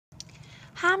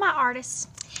Hi, my artists.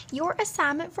 Your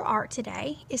assignment for art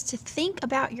today is to think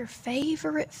about your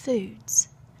favorite foods.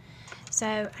 So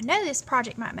I know this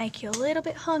project might make you a little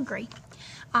bit hungry,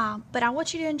 but I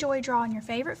want you to enjoy drawing your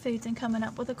favorite foods and coming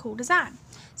up with a cool design.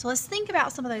 So let's think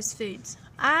about some of those foods.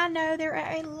 I know there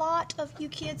are a lot of you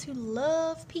kids who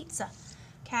love pizza.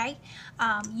 Okay,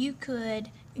 you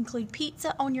could include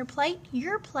pizza on your plate.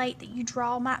 Your plate that you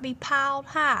draw might be piled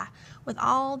high with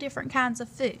all different kinds of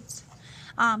foods.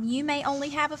 You may only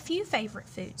have a few favorite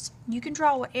foods. You can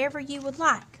draw whatever you would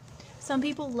like. Some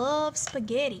people love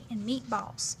spaghetti and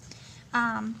meatballs.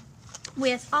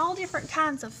 With all different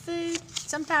kinds of food,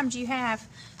 sometimes you have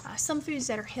some foods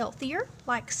that are healthier,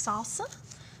 like salsa.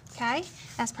 Okay,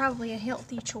 that's probably a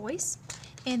healthy choice.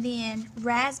 And then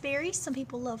raspberries, some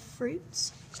people love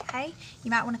fruits. Okay,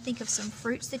 you might want to think of some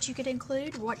fruits that you could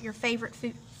include, what your favorite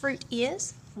fruit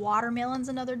is. Watermelon's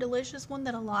another delicious one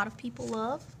that a lot of people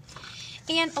love.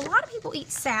 And a lot of people eat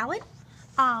salad.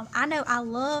 I know I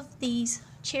love these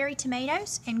cherry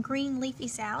tomatoes and green leafy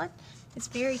salad. It's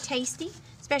very tasty,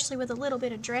 especially with a little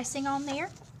bit of dressing on there.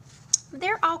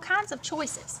 There are all kinds of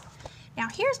choices. Now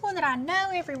here's one that I know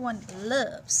everyone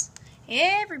loves.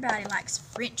 Everybody likes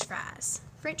French fries.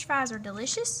 French fries are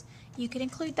delicious. You could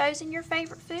include those in your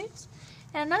favorite foods.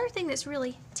 And another thing that's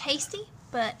really tasty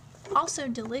but also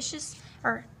delicious,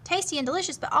 or tasty and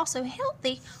delicious but also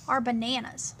healthy, are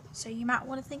bananas. So you might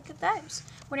want to think of those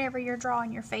whenever you're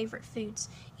drawing your favorite foods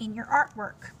in your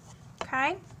artwork.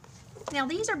 Okay? Now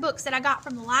these are books that I got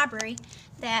from the library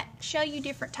that show you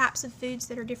different types of foods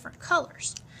that are different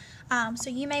colors. So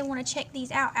you may want to check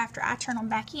these out after I turn them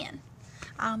back in.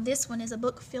 This one is a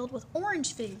book filled with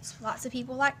orange foods. Lots of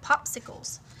people like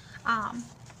popsicles.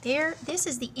 This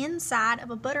is the inside of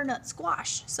a butternut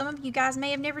squash. Some of you guys may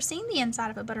have never seen the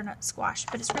inside of a butternut squash,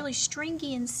 but it's really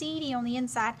stringy and seedy on the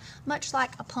inside, much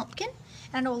like a pumpkin.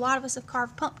 And I know a lot of us have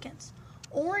carved pumpkins.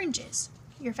 Oranges.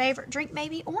 Your favorite drink may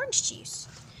be orange juice.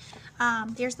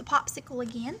 There's the popsicle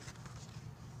again.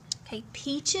 Okay,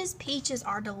 peaches. Peaches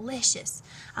are delicious.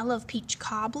 I love peach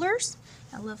cobblers.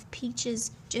 I love peaches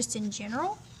just in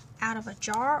general, out of a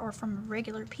jar or from a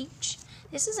regular peach.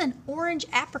 This is an orange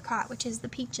apricot, which is the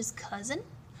peach's cousin.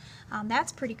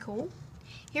 That's pretty cool.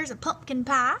 Here's a pumpkin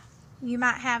pie. You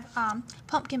might have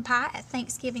pumpkin pie at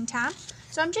Thanksgiving time.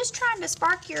 So I'm just trying to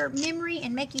spark your memory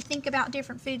and make you think about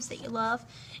different foods that you love.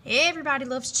 Everybody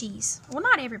loves cheese. Well,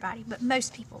 not everybody, but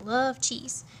most people love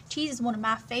cheese. Cheese is one of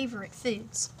my favorite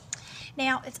foods.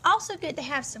 Now, it's also good to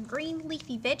have some green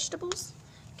leafy vegetables.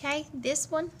 Okay, this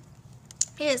one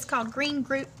is called Green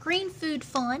Food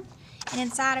Fun. And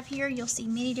inside of here, you'll see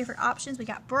many different options. We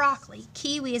got broccoli.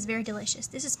 Kiwi is very delicious.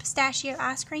 This is pistachio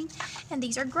ice cream, and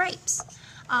these are grapes.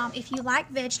 If you like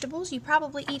vegetables, you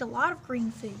probably eat a lot of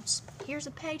green foods. Here's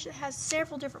a page that has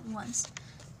several different ones.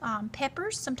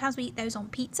 Peppers, sometimes we eat those on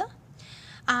pizza.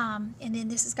 And then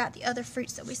this has got the other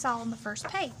fruits that we saw on the first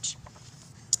page.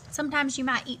 Sometimes you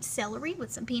might eat celery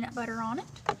with some peanut butter on it.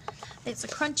 It's a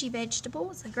crunchy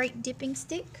vegetable. It's a great dipping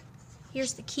stick.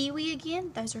 Here's the kiwi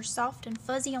again. Those are soft and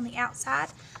fuzzy on the outside,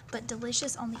 but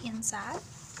delicious on the inside.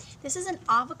 This is an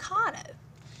avocado.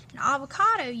 An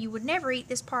avocado, you would never eat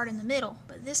this part in the middle,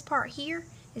 but this part here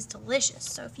is delicious.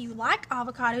 So if you like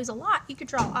avocados a lot, you could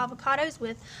draw avocados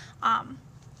with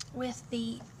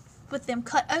them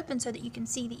cut open so that you can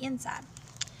see the inside.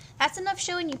 That's enough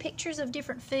showing you pictures of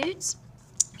different foods.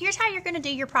 Here's how you're going to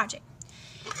do your project.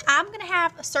 I'm going to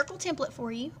have a circle template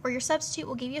for you, or your substitute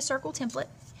will give you a circle template.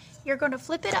 You're going to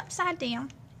flip it upside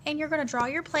down, and you're going to draw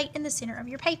your plate in the center of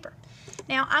your paper.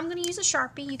 Now, I'm going to use a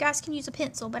Sharpie. You guys can use a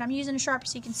pencil, but I'm using a Sharpie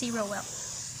so you can see real well.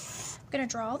 I'm going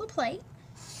to draw the plate,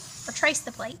 or trace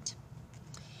the plate.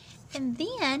 And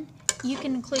then you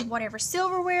can include whatever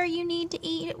silverware you need to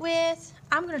eat it with.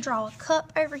 I'm going to draw a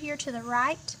cup over here to the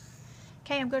right.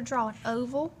 Okay, I'm going to draw an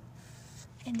oval,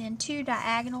 and then two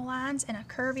diagonal lines and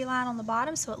a curvy line on the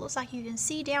bottom so it looks like you can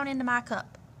see down into my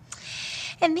cup.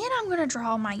 And then I'm going to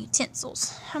draw my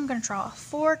utensils. I'm going to draw a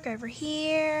fork over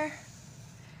here.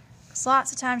 Because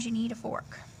lots of times you need a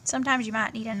fork. Sometimes you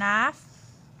might need a knife.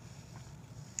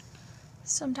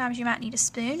 Sometimes you might need a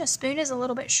spoon. A spoon is a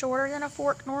little bit shorter than a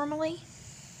fork normally.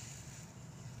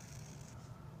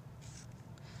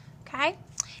 Okay.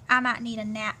 I might need a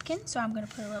napkin, so I'm going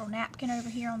to put a little napkin over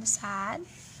here on the side.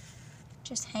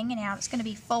 Just hanging out. It's going to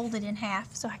be folded in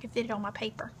half so I can fit it on my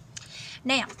paper.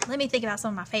 Now, let me think about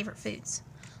some of my favorite foods.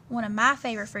 One of my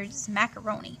favorite foods is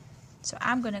macaroni. So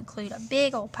I'm going to include a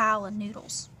big old pile of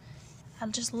noodles. I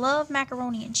just love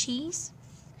macaroni and cheese.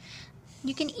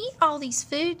 You can eat all these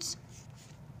foods,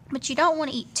 but you don't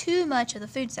want to eat too much of the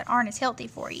foods that aren't as healthy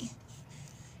for you. You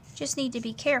just need to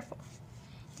be careful.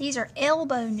 These are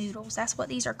elbow noodles. That's what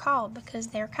these are called because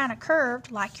they're kind of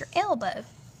curved like your elbow.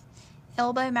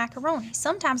 Elbow macaroni.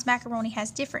 Sometimes macaroni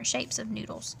has different shapes of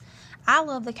noodles. I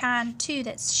love the kind too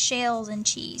that's shells and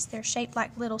cheese. They're shaped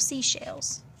like little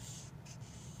seashells.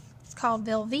 It's called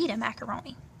Velveeta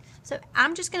macaroni. So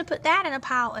I'm just going to put that in a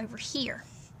pile over here.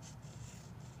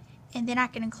 And then I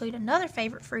can include another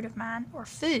favorite fruit of mine, or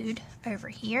food, over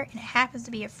here, and it happens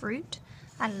to be a fruit.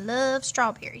 I love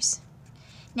strawberries.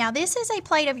 Now this is a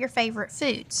plate of your favorite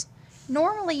foods.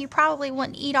 Normally you probably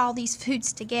wouldn't eat all these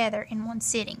foods together in one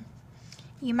sitting.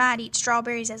 You might eat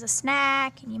strawberries as a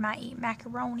snack, and you might eat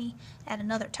macaroni at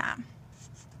another time.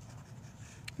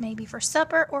 Maybe for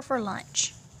supper or for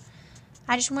lunch.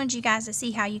 I just wanted you guys to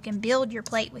see how you can build your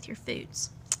plate with your foods.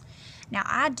 Now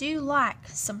I do like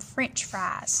some French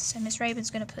fries, so Miss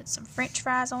Raven's going to put some French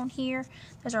fries on here.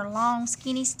 Those are long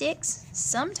skinny sticks.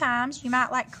 Sometimes you might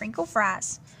like crinkle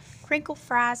fries. Crinkle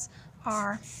fries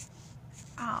are,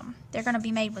 they're going to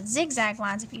be made with zigzag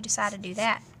lines if you decide to do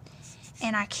that.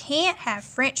 And I can't have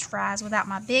French fries without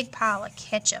my big pile of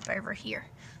ketchup over here.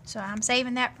 So I'm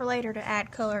saving that for later to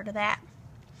add color to that.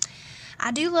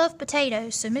 I do love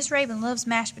potatoes, so Miss Raven loves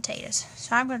mashed potatoes.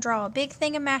 So I'm going to draw a big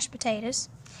thing of mashed potatoes.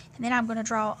 And then I'm going to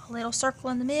draw a little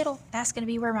circle in the middle. That's going to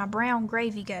be where my brown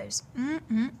gravy goes.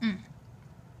 And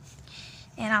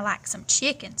I like some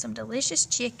chicken, some delicious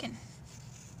chicken.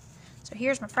 So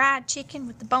here's my fried chicken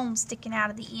with the bones sticking out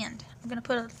of the end. I'm going to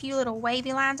put a few little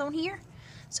wavy lines on here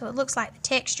so it looks like the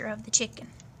texture of the chicken.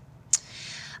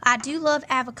 I do love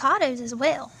avocados as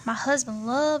well. My husband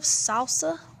loves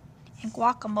salsa and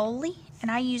guacamole, and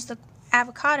I use the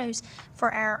avocados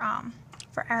for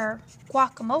our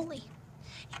guacamole.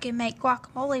 You can make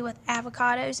guacamole with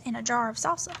avocados in a jar of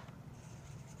salsa.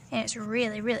 And it's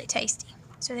really, really tasty.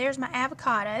 So there's my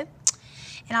avocado.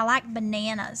 And I like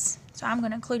bananas. So I'm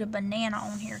going to include a banana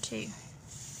on here too.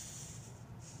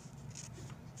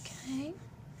 Okay.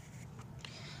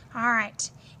 Alright.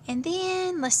 And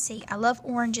then, let's see. I love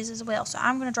oranges as well. So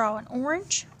I'm going to draw an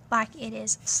orange like it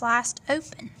is sliced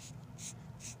open.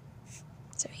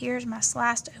 So here's my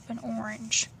sliced open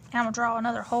orange. And I'm going to draw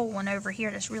another whole one over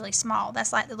here that's really small.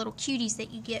 That's like the little cuties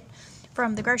that you get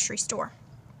from the grocery store.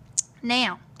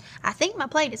 Now, I think my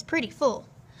plate is pretty full.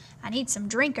 I need some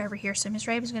drink over here, so Miss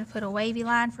Raven's going to put a wavy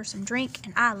line for some drink.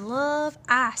 And I love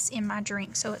ice in my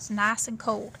drink, so it's nice and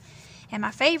cold. And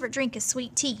my favorite drink is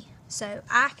sweet tea, so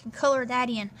I can color that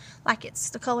in like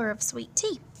it's the color of sweet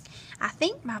tea. I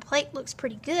think my plate looks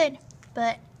pretty good,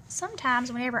 but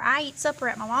sometimes whenever I eat supper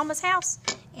at my mama's house,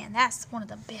 and that's one of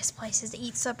the best places to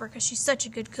eat supper because she's such a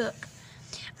good cook,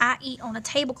 I eat on a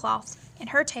tablecloth, and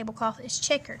her tablecloth is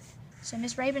checkered. So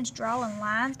Miss Raven's drawing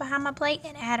lines behind my plate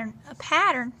and adding a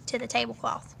pattern to the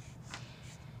tablecloth.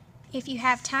 If you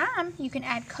have time, you can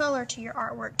add color to your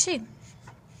artwork too.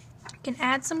 You can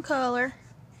add some color.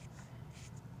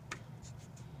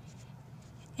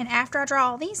 And after I draw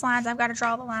all these lines, I've got to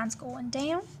draw the lines going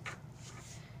down.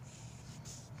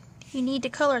 You need to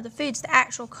color the foods the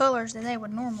actual colors that they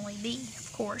would normally be,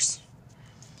 of course.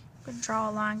 I'm going to draw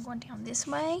a line going down this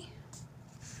way.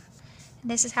 And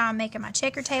this is how I'm making my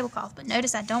checkered tablecloth. But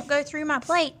notice I don't go through my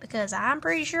plate because I'm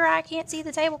pretty sure I can't see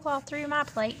the tablecloth through my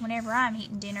plate whenever I'm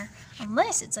eating dinner,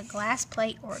 unless it's a glass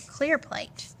plate or a clear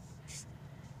plate.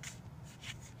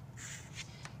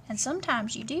 And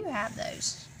sometimes you do have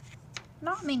those.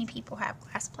 Not many people have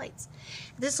glass plates.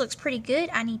 This looks pretty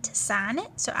good. I need to sign it,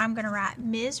 so I'm going to write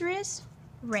Mrs.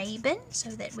 Raven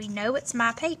so that we know it's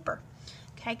my paper.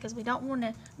 Okay, because we don't want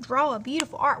to draw a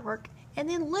beautiful artwork and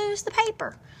then lose the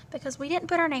paper because we didn't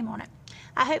put our name on it.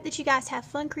 I hope that you guys have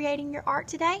fun creating your art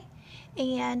today,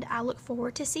 and I look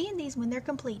forward to seeing these when they're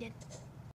completed.